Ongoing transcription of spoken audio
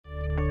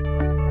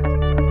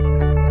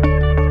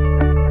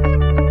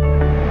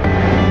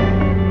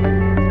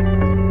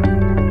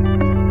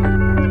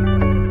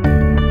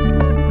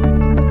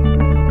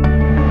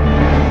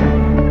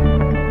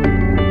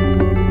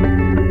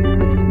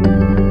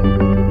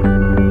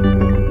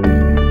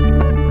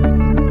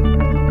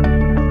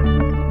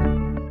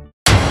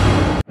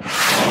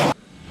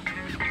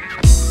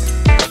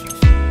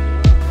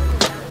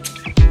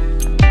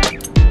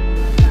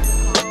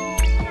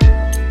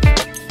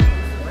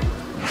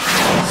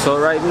So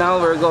right now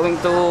we're going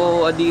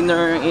to a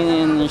dinner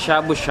in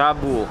Shabu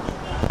Shabu.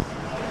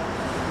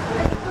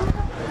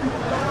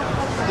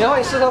 Yo,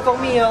 it's not for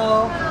me,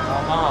 yo.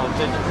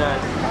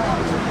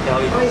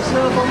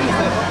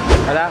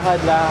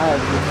 Lahad.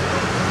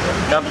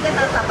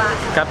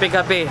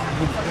 Kape.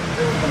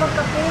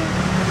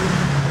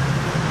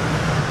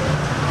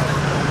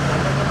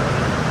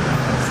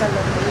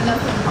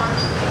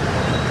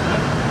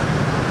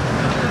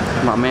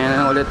 Mamaya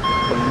na ulit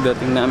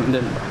pagdating namin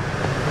dun.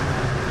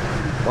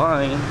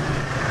 Bye.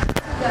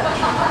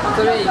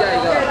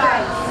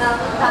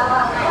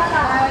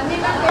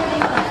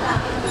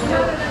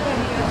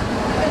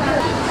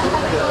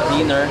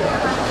 Dinner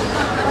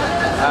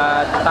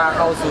at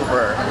Takaw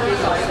Super.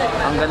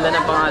 Ang ganda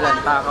ng pangalan,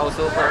 Takaw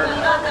Super.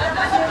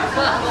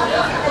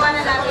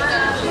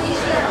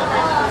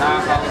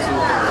 Takaw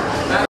Super.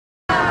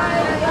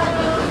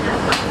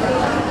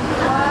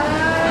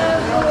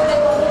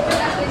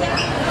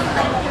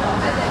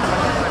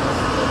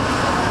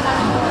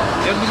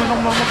 Yan gusto nung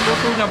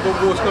magluto niya,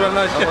 bubuhos ko lang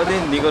siya. Ako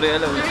din, hindi ko rin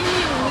alam.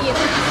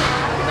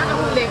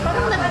 Pinakahuli,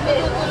 parang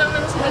nagluto lang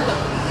ng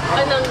sinigang.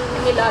 Anong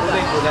nilaga?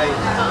 Kulay.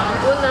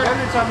 Una.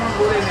 Ganun sa mga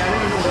gulay niya, ano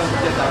yung mga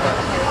siya dapat?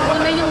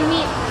 Una yung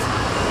meat.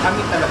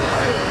 Kami talaga.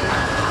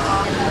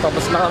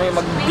 Tapos na kami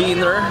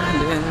mag-dinner,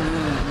 then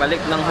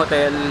balik ng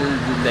hotel,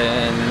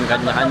 then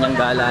kanya-kanyang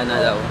gala na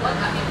daw.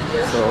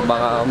 So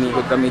baka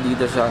umikot kami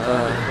dito sa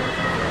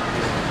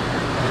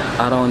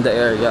around the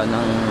area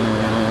ng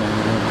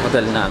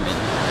hotel namin.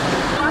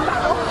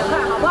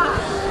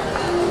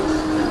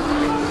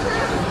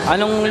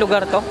 Anong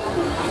lugar to?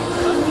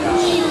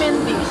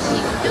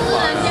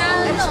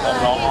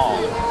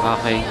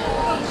 Okay.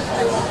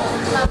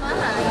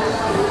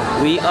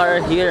 We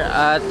are here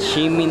at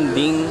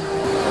Shiminding.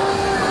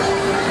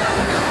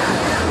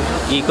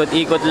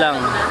 Ikot-ikot lang.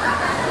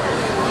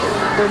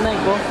 Ito na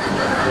iko.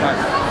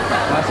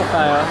 Pasok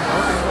tayo.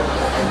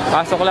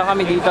 Pasok lang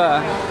kami dito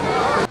ah.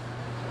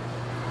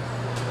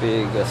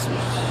 Vegas.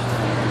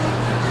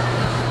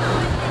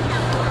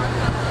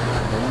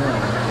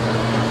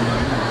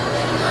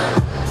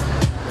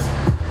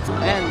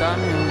 Ayan,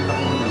 dami.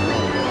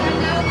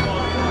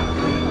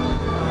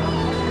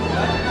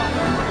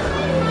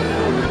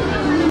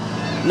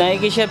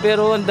 Nike siya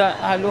pero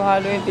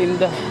halo-halo yung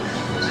tinda.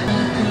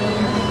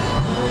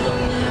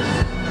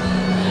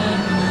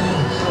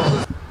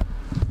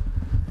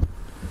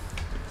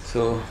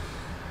 So,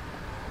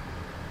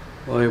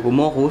 okay,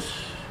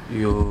 pumokus.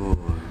 Yun.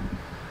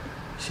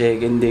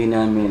 Second day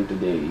namin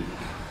today.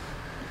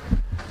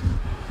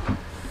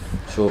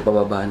 So,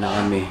 pababa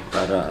na kami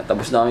para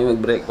tapos na kami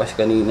mag-breakfast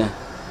kanina.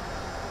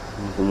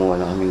 Kumuha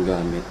na kaming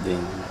gamit din.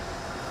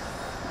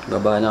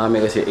 Baba na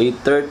kami kasi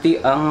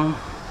 8:30 ang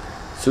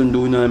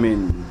sundo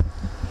namin.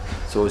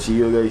 So, see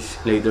you guys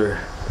later.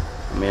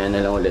 Mamaya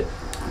na lang ulit.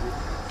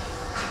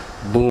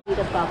 Boom!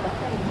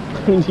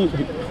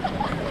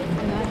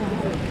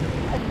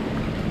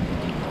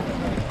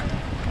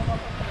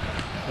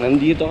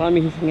 Nandito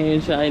kami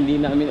ngayon sa hindi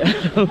namin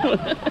alam.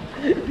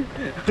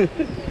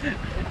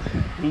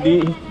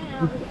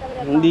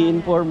 hindi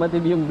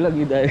informative yung vlog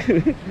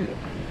dahil.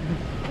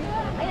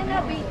 Ayan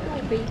na, Bay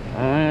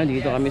 2.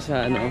 Dito kami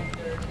sa ano?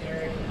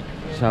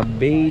 Sa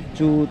Bay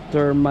 2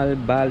 Thermal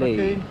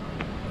Valley.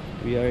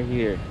 We are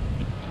here.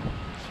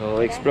 So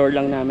explore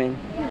lang namin.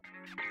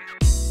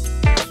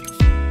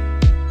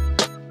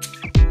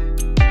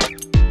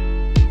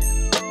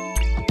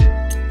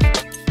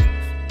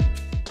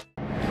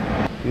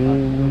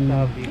 Yung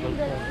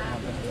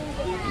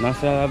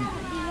nasa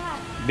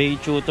Bay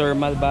 2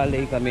 Thermal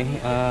Valley kami.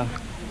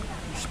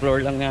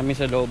 Explore lang namin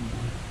sa loob.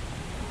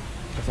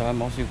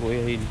 Kasama ko si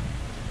Kuya Hill.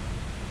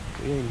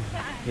 Kuya Hill,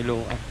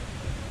 hello.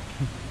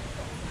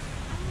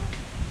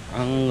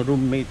 Ang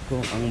roommate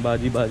ko, ang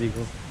buddy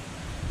ko.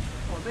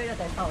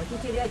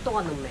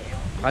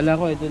 Akala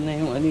ko ito na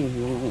yung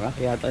yung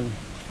akyatan.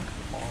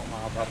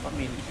 Mga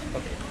papamil.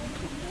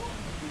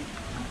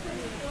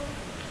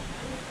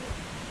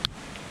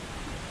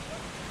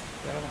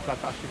 Pero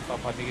magtataas yung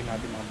papatigin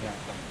natin mga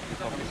biyata.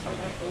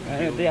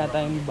 Ito yata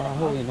yung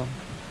baho no?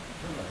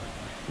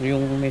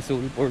 Yung may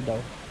sulfur daw.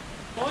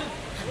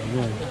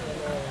 Ayun.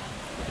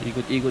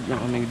 Ikot-ikot lang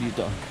kami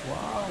dito.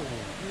 Wow!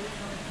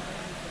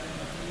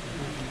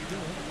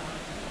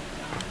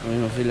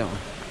 Ayun sila.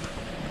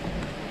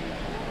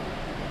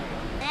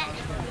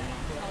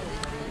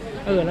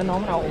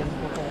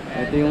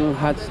 Ito yung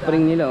hot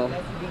spring nila oh.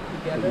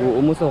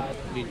 Umusok.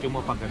 Dito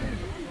mo pa ganun.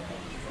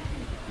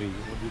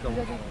 Dito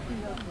mo.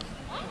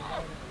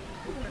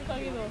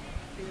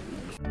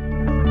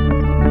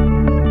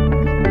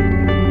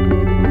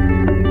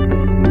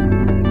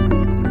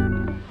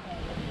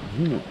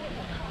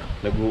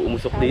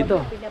 Nag-uumusok dito.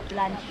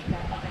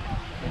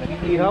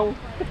 Nag-iihaw?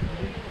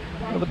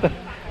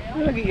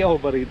 Nag-iihaw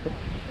ba rito?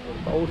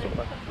 Pausok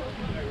ka.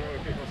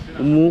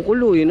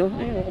 Umukulo no?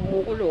 Ayun,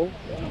 umukulo.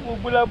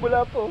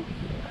 Bula-bula po.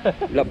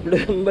 Laplo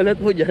yung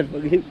balat mo dyan.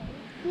 Pag...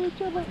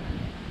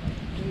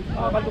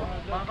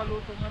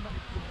 Makaluto nga na.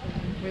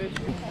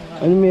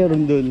 Ano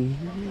meron dun?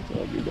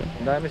 Sabi na.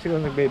 Ang dami siguro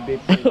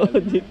nagbe-vape.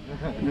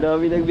 Ang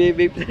dami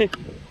nagbe-vape.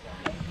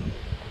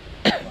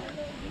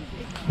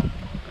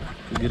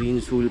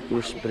 Green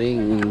Sulphur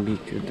Spring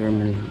Beach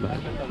Terminal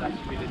Bago.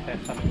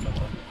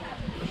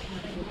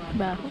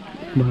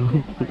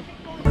 Baho.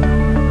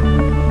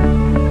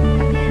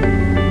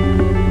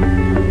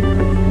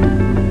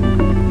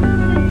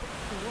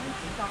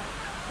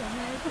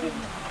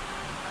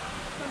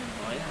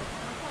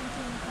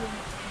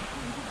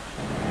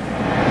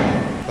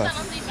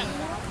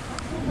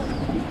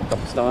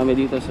 Tapos na kami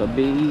dito sa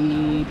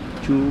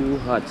PRT.2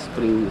 Hot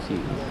Spring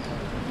Sea.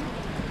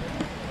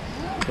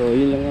 So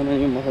yun lang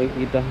naman yung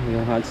makikita,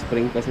 yung hot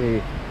spring,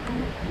 kasi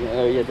yung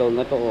area daw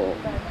na to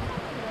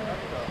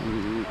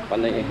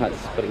panay hot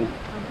spring.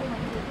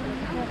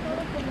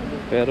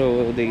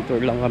 Pero day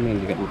tour lang kami,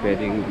 hindi kami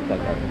pwedeng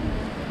tagal.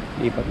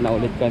 Lipat na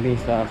ulit kami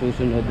sa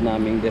susunod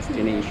naming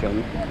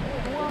destination.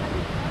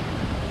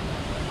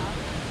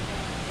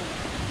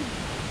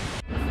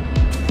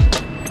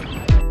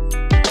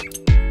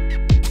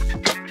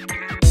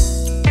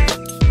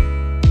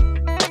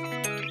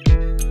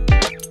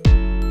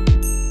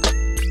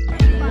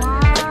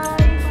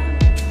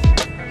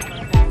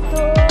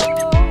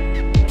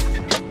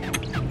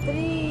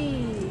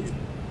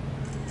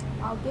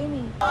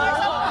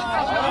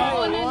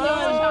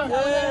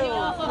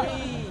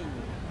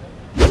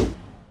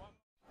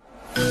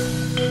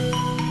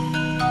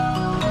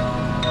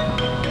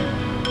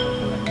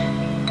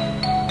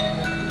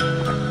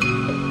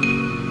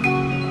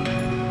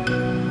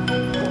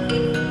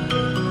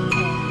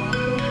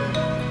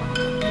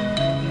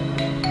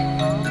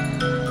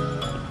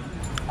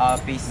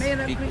 Please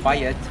be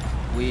quiet.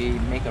 We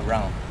make a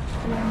round.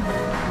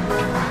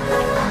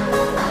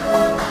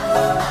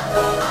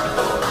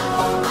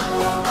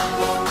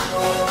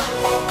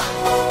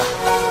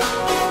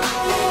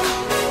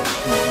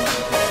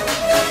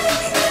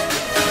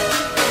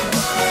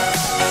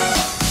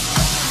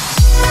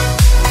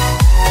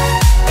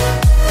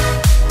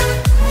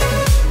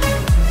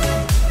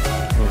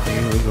 Okay,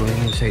 we're going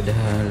inside the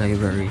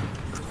library.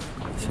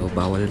 So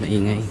bawal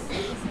maingay.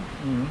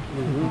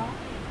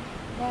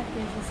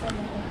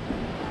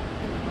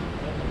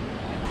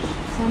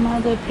 Some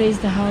other place,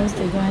 the house,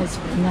 they don't have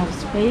enough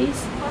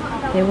space.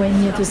 They went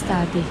here to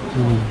study.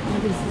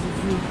 This is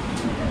free.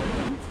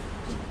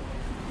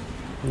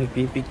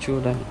 Nagpipicture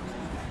lang.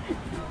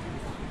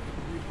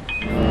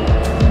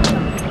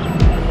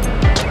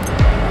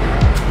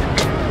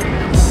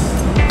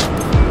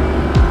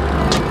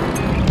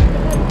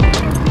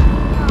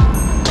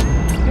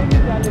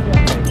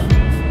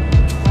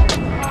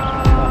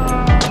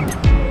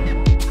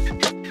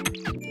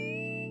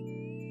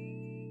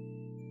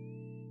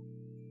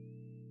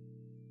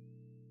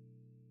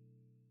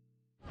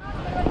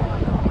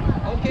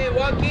 Okay,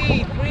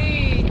 Waki,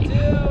 3, 2,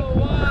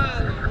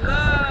 1,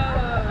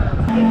 love!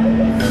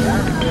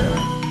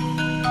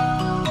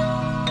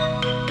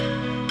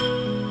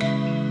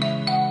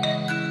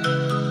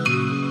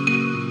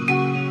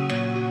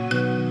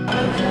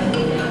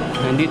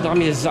 Nandito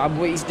kami sa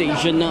subway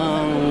station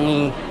ng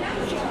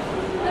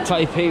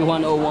Taipei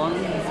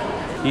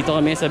 101. Dito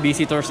kami sa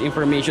Visitors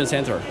Information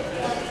Center.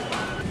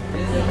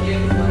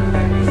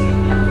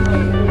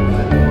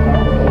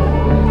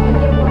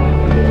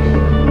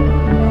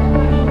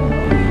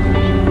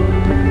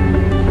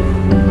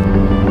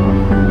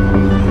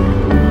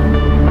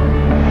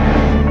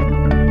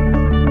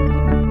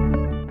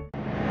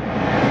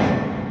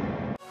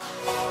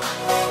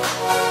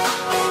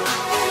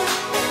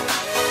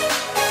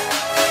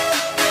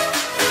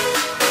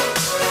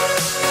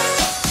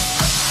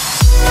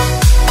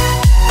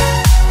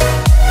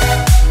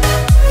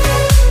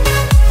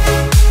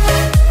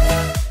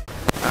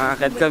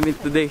 Akit kami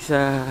today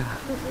sa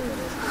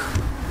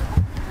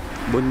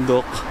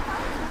bundok.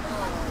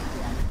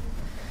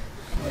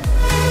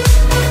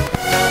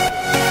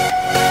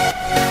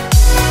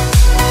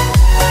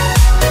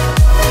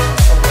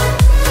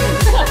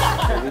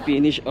 We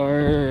finish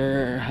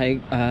our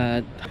hike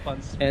at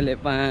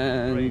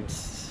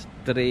Elephants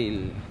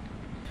Trail.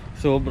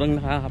 Sobrang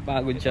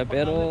nakakapagod siya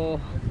pero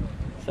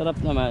sarap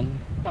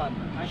naman.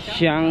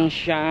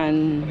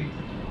 Xiangshan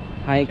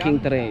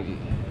Hiking Trail.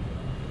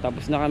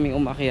 Tapos na kami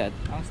umakyat.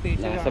 Ang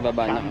station Nasa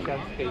baba na kami.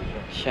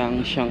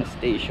 Xiangshan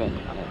Station.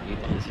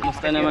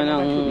 Kamusta naman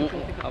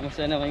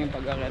yung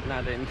pag-akyat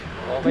natin?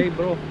 Okay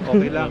bro,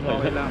 okay lang,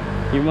 okay lang.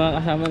 Yung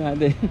mga kasama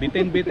natin.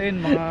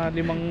 Bitin, mga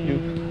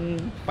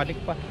 5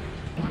 panik pa.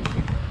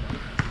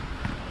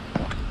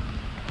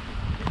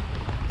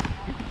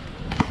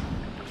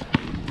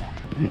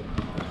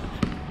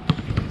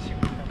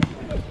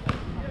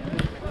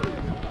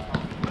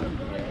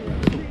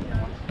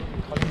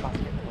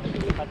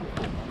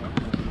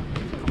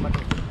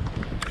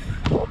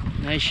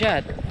 Nice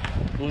shot.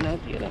 Unang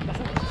tira pa.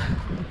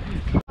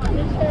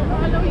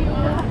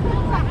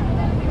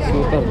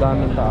 Super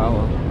daming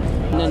tao.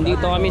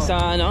 Nandito kami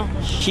sa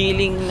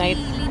Shilin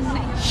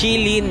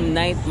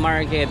Night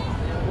Market.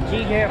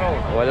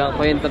 Walang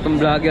kwenta tong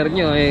vlogger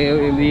nyo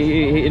eh, hindi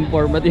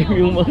informative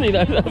yung mga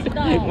sinasabi.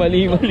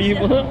 Mali-mali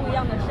mo.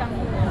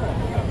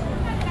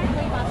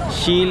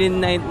 Shilin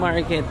Night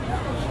Market.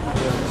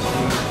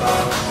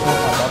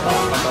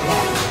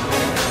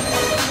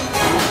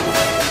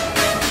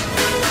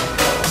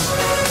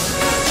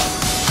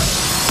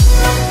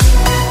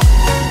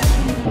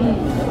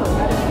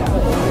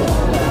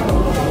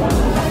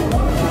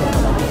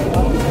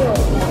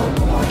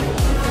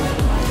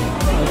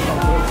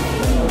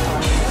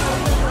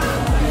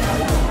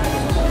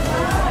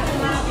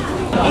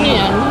 Ano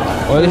yan?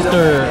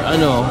 Oyster,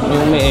 ano,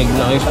 yung may egg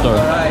na oyster.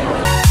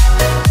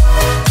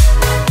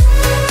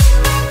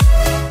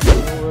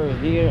 We're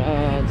here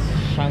at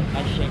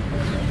Shanghai Shake.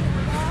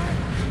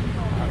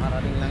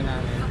 Nakakarating lang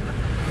namin.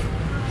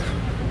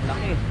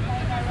 Laki.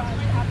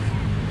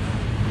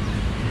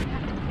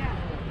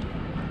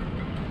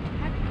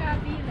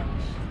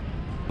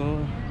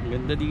 Oh,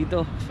 ganda dito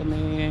sa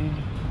may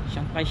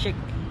Shanghai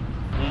Shake.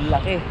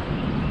 Laki.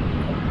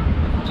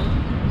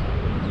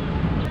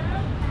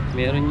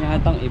 Meron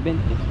yatang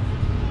event eh.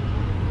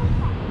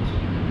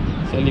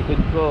 Sa likod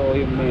ko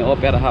yung may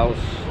opera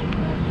house.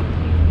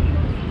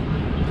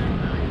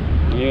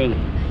 Yun.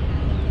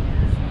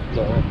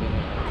 The opera house.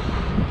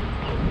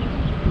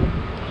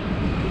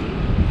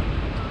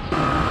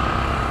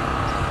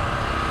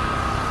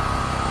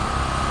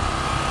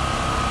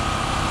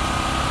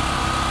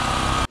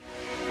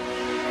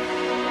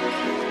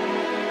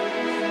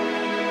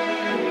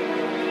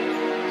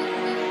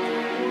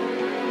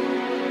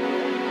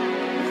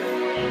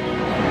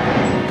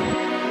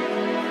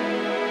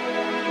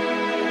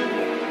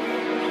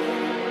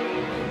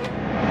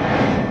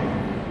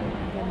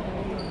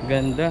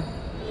 Ganda.